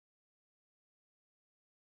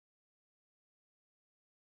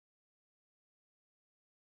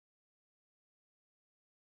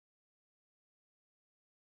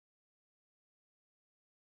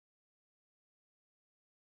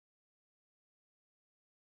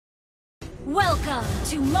Welcome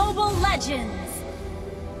to Mobile Legends!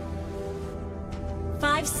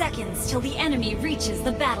 5 seconds till the enemy reaches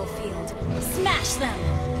the battlefield. Smash them!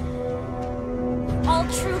 All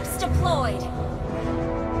troops deployed!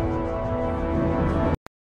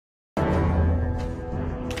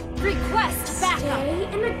 Request backup!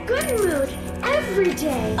 Stay in a good mood every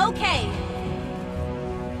day! Okay!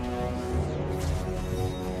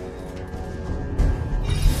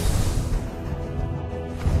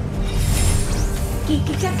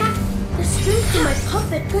 Kaka, the strings of my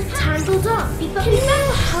puppet got tangled up. Can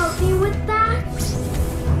you help me with that?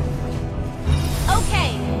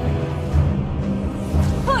 Okay!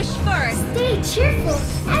 Push first! Stay cheerful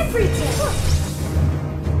every day.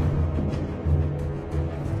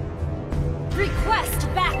 Request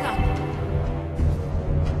backup!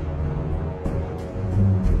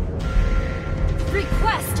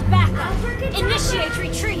 Request backup! Initiate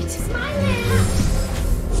retreat! Smiling!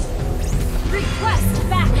 Request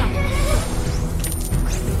backup!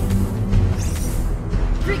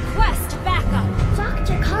 Request backup!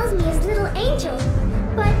 Doctor calls me his little angel,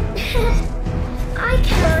 but I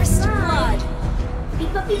can't First fly. blood!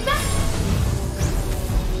 Beep-a, beep-a.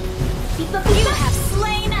 Beep-a, You beep-a. have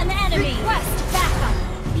slain an enemy! Request backup!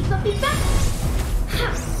 Beep-a, beep-a. Ha.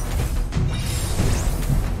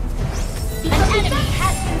 An Beep-a, beep-a. enemy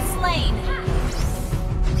has been slain! Ha.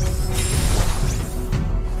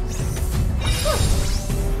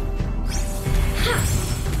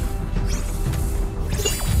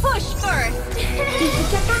 Push first!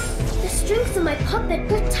 The strings of my puppet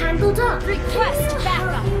got tangled up. Request Can you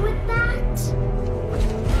backup. help me with that?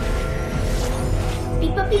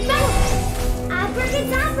 Beep-a, beep-a.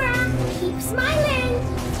 Abracadabra. Keep smiling.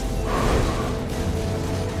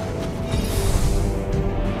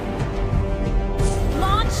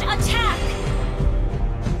 Launch attack!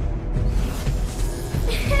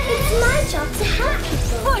 It's my job to help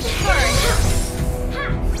people. Push first! Ha.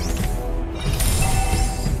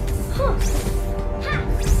 Huh. Ha.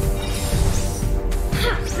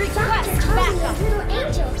 Ha. Request Doctor calls me backup. a little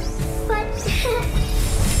angel, but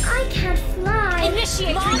I can't fly.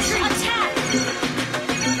 Initiate retreat! Attack!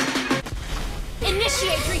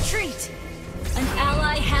 Initiate retreat! An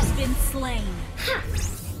ally has been slain. Ha.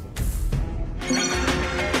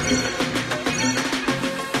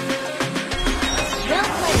 Well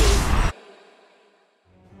played!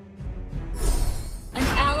 An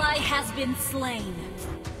ally has been slain.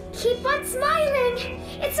 Keep on smiling.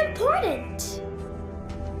 It's important.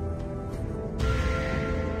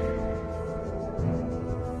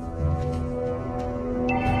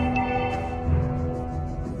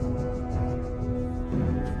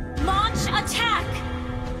 Launch attack!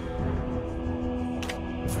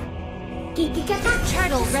 Kikikaka.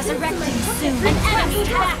 Turtle resurrecting soon. An enemy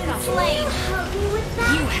has been slain. Help me with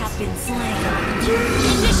that. You have been slain. Dear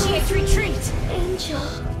Initiate retreat! angel.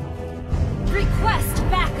 Request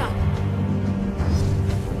backup!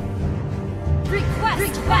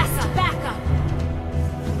 Request backup!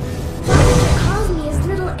 Doctor calls me his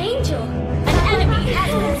little angel. An enemy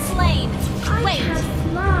has been slain. I Wait! can't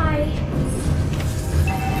fly.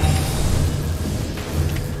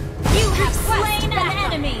 You have slain an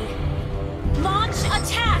enemy! Launch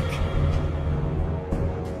attack!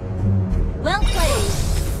 Well played!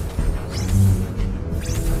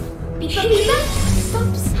 Beep-a-beep-a.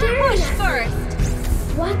 Stop staring Push at me. first!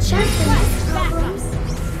 Watch out for Request my backup! problems.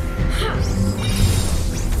 Ha.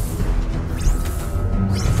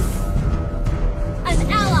 An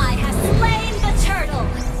ally has slain the turtle!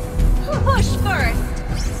 Push first!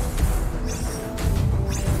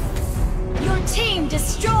 Your team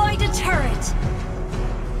destroyed a turret!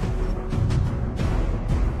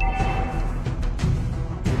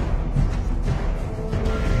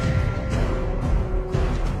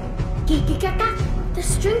 Kikikaka. The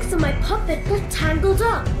strings of my puppet got tangled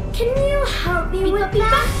up. Can you help me with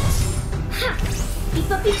that? Ha.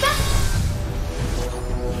 Beep-a-beep-a.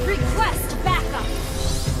 Request backup!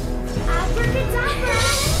 Abracadabra.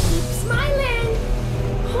 Keep smiling.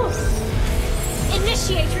 Huh.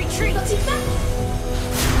 Initiate retreat! Beep-a-beep-a.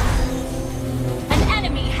 An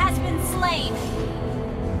enemy has been slain!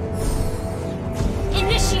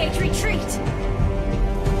 Initiate retreat!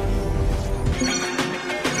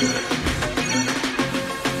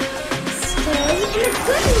 Stay in a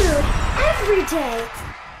good mood every day.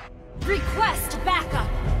 Request backup!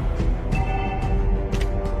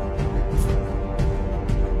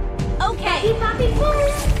 Okay!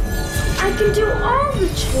 Beep-a-beep-boom. I can do all the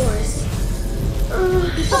chores.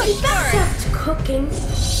 Except cooking.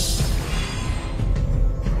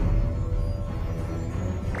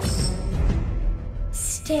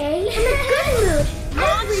 Stay in a good mood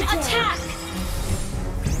every day. Attack!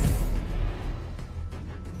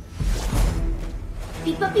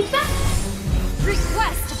 Beep-a-beep-a.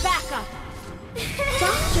 Request backup.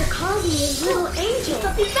 Doctor calls me his little angel.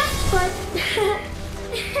 Beep-a-beep-a. But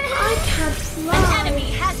I can't fly. An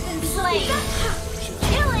enemy has been slain.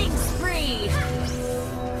 Killing spree.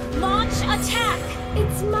 Launch attack.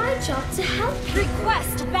 It's my job to help you.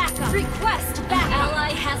 Request backup. Request backup. An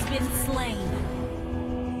ally has been slain.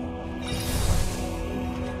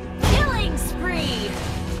 Killing spree.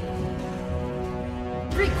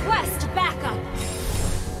 Request backup.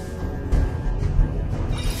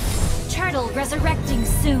 Turtle resurrecting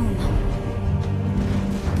soon.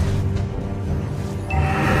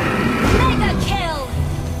 Mega kill.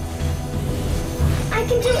 I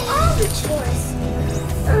can do all the chores.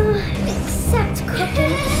 Except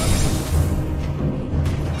cooking.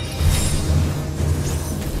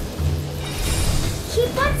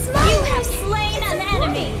 Keep on smiling. You have slain an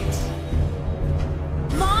enemy.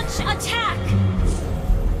 Launch attack.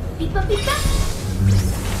 Beep-a-beep-a.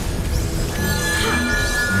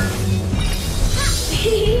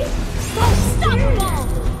 Unstoppable.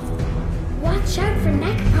 Watch out for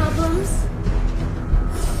neck problems.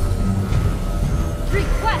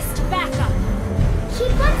 Request backup.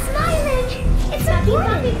 Keep on smiling. It's a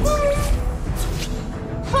puppy boost.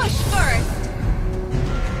 Push first.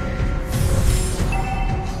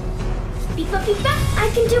 Beep-a-beep-a. I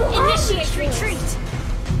can do all Initiate the chores. retreat.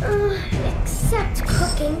 Except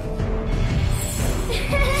cooking.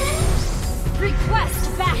 Request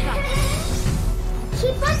backup.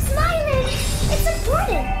 Keep on smiling. It's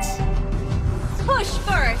important. Push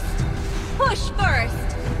first. Push first.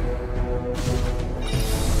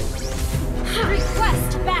 Request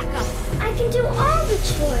backup. I can do all the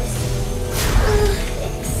chores.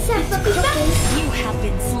 Except cooking. You have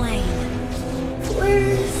been slain.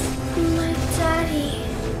 Where's my daddy?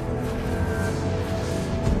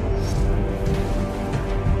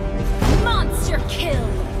 Monster kill.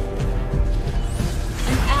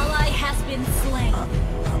 An ally has been slain.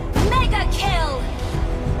 Mega kill.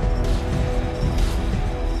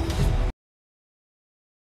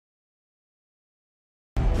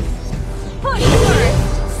 Push first.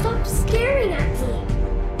 Stop staring at me.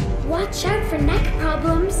 Watch out for neck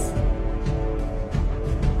problems.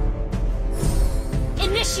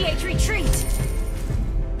 Initiate retreat.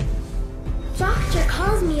 Doctor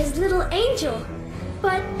calls me his little angel,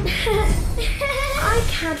 but I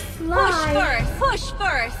can't fly. Push first. Push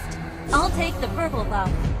first. I'll take the purple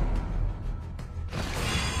buff.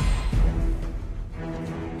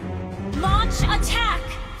 Launch attack.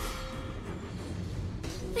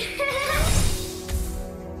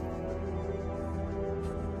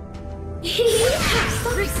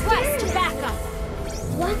 Stop Request staring. backup.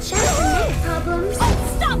 Watch out for neck problems.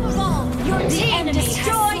 Unstoppable. Your team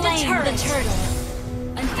destroyed has slain the turtle.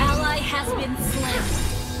 An ally has been slain.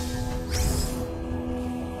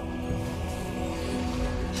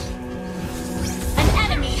 An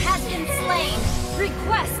enemy has been slain.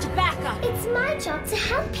 Request backup. It's my job to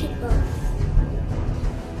help people.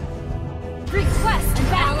 Request an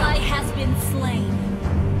ally has been slain.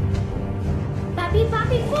 Baby,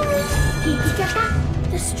 baby, boo. Pee-pee-ka-ka.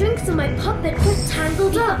 The strings of my puppet were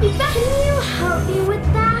tangled up. Can you help me with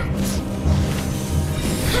that?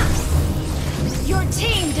 Your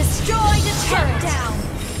team destroyed a turret. Down.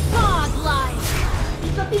 Godlike.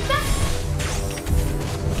 Beep-a-beep-a.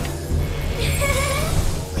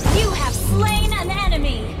 You have slain an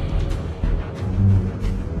enemy.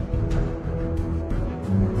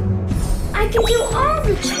 I can do all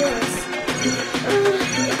the chores.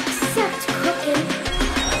 Except cooking.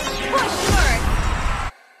 Push first.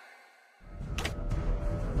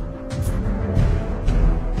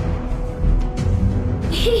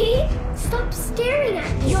 Stop staring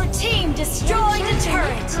at me. Your team destroyed a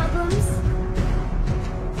turret. Problems.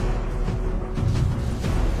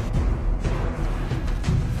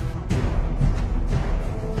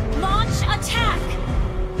 Launch attack.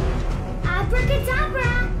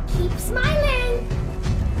 Abracadabra. Keep smiling.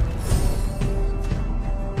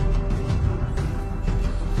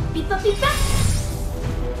 Beep-a-beep-a.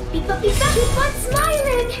 Beep-a-beep-a. Keep on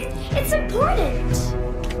smiling. It's important.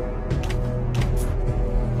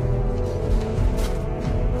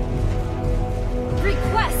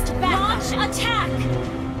 Request backup. Launch attack.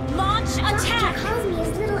 Launch attack. Doctor calls me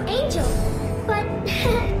his little angel, but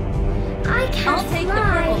I can't I'll take the fly.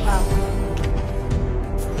 purple buff.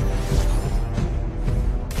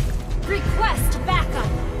 Request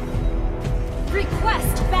backup.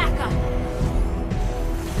 Request backup.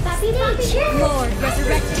 Baby, cheer. Lord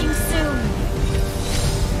resurrecting soon.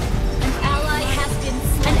 An ally has been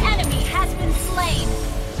slain. An enemy has been slain.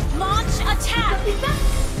 Launch attack. Beep-a-beep-a.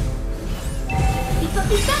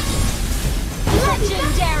 Beep-a-beep-a.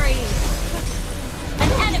 Legendary!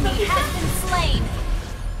 An enemy has been slain!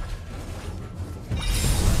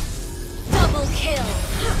 Double kill!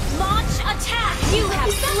 Launch attack! You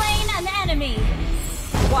have slain an enemy!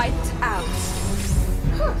 Wiped out.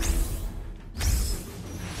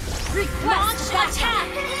 Launch attack!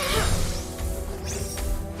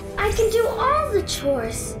 I can do all the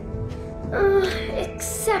chores.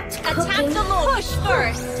 Except cooking. Attack the Lord! Push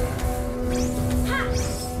first!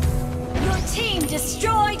 Your team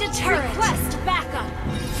destroyed a turret! Request backup!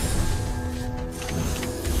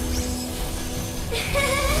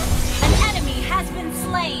 An enemy has been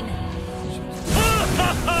slain!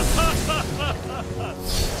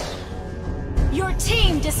 Your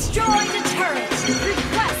team destroyed a turret!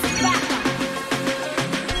 Request backup!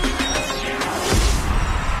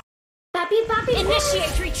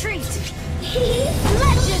 Initiate retreat!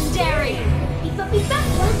 Legendary!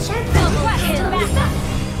 Watch out! Request backup!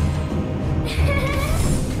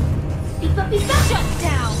 Shut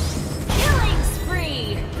down! Killing spree!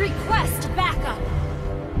 Request backup!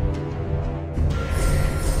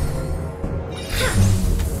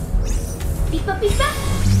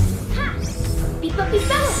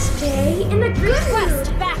 Stay in the good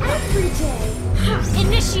Request mood backup! every day.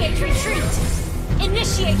 Initiate retreat!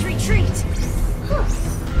 Initiate retreat!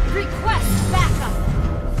 Request backup!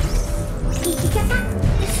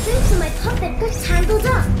 The strings of my puppet got tangled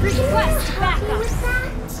up. Request Can you help me backup. with that?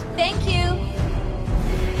 Thank you!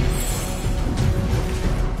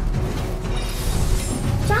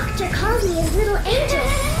 Doctor calls me a little angel,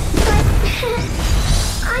 but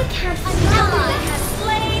I can't An fly. ally has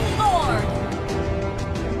slain Lord!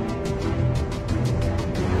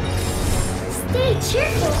 Stay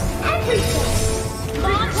cheerful every day.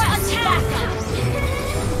 Launch attack!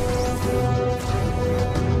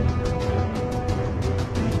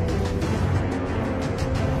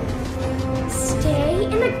 Stay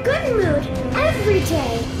in a good mood every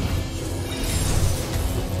day.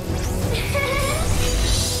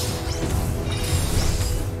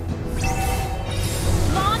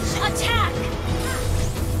 Launch attack!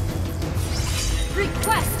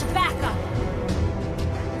 Request backup!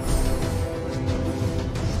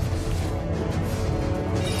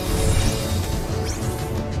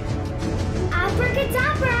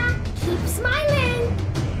 Abracadabra, keep smiling.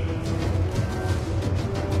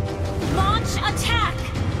 Launch attack!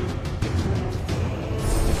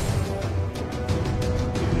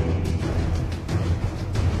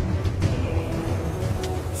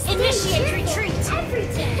 Initiate Cheerful retreat! every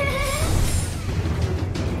day.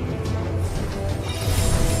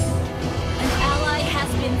 An ally has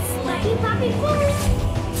been slain! Poppy,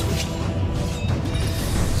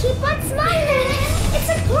 keep on smiling. It's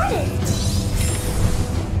important.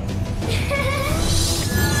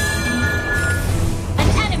 An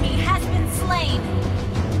enemy has been slain!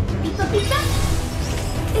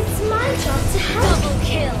 It's my job to help. Double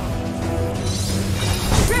kill!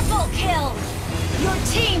 Triple kill! Your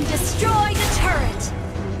team destroyed a turret!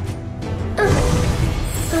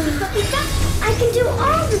 I can do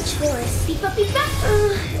all the chores.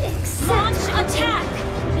 Except Launch attack!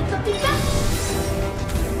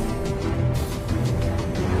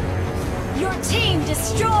 Your team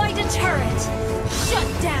destroyed a turret! Shut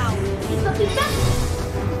down!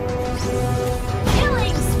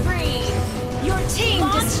 Killing spree! Your team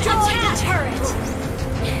destroyed a turret!